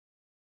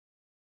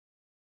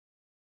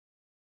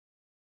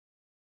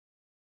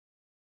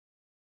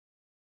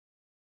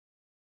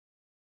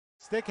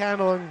Stick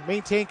handling,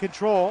 maintain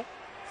control.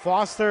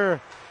 Foster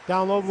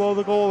down low below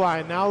the goal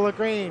line. Now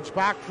LaGrange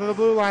back to the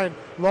blue line.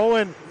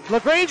 Lowen,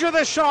 LaGrange with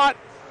a shot.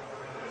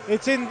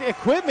 It's in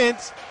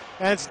equipment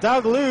and it's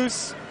dug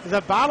loose. There's a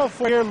battle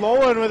for here.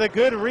 Lowen with a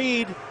good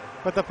read,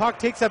 but the puck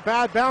takes a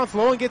bad bounce.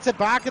 Lowen gets it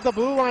back at the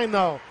blue line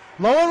though.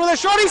 Lowen with a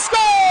shot, he scores!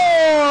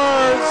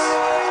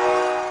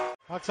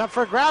 Puck's up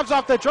for grabs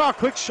off the draw.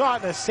 Quick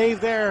shot and a save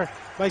there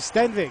by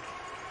Stenvig.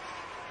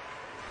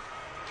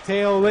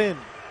 Teo Lynn.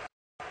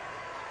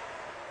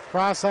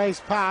 Cross ice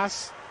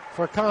pass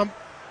for Kump.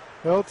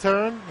 He'll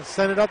turn,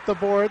 send it up the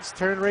boards,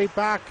 turn right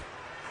back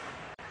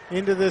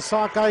into the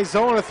Sockeye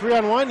zone. A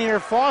 3-on-1 here.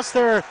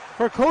 Foster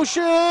for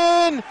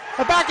Koshin.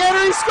 A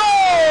backhander, he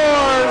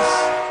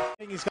scores!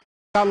 He's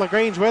got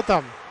LaGrange with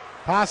him.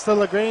 Pass to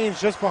LaGrange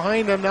just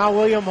behind him. Now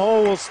William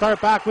Ho will start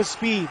back with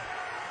speed.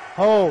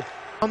 Ho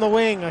on the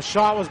wing. A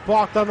shot was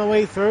blocked on the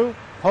way through.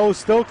 Ho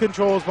still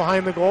controls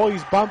behind the goal.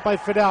 He's bumped by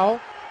Fidel.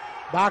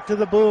 Back to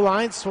the blue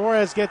line.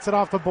 Suarez gets it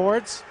off the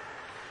boards.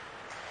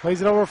 Plays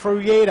it over for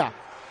Uyeda.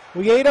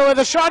 Uyeda with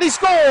a shot, he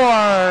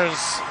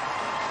scores!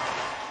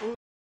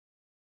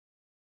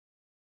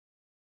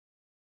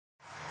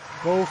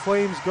 Go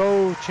Flames,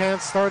 go.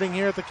 Chance starting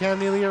here at the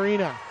Camneely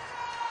Arena.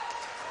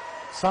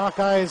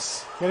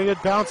 Sockeyes get a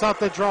good bounce off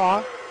the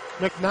draw.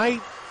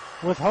 McKnight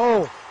with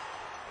Ho.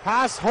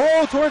 Pass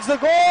Ho towards the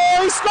goal,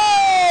 he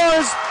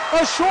scores!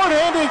 A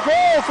short-handed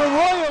goal for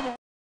William.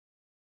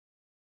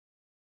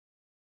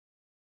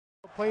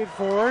 Played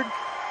forward.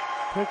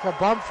 Took a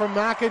bump from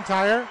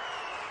McIntyre.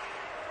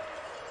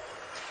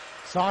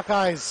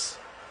 Sockeyes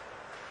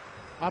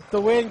up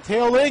the wing.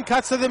 Teo Lynn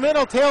cuts to the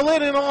middle. Teo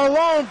Lynn in all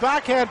alone.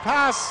 Backhand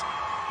pass.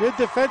 Good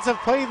defensive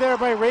play there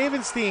by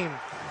Ravenstein.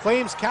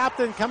 Flames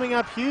captain coming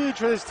up huge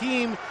for his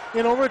team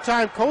in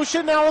overtime.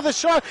 Koshin now with a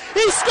shot.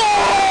 He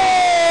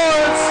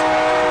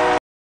scores!